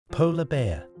Polar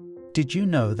bear. Did you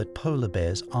know that polar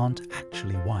bears aren't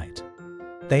actually white?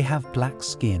 They have black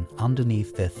skin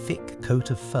underneath their thick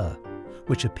coat of fur,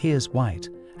 which appears white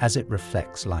as it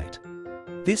reflects light.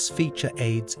 This feature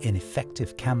aids in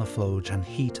effective camouflage and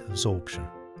heat absorption.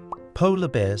 Polar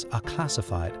bears are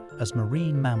classified as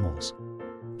marine mammals.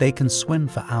 They can swim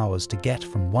for hours to get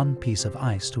from one piece of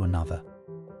ice to another,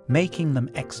 making them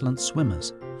excellent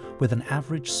swimmers with an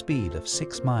average speed of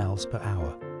 6 miles per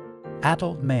hour.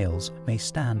 Adult males may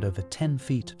stand over 10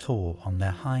 feet tall on their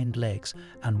hind legs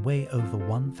and weigh over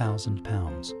 1,000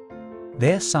 pounds.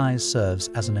 Their size serves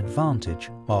as an advantage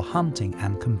while hunting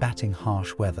and combating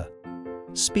harsh weather.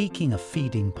 Speaking of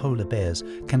feeding, polar bears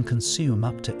can consume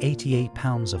up to 88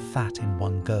 pounds of fat in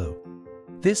one go.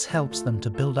 This helps them to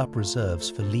build up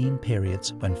reserves for lean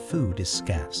periods when food is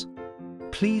scarce.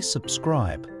 Please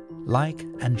subscribe, like,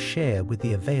 and share with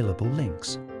the available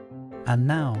links. And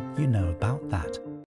now you know about that.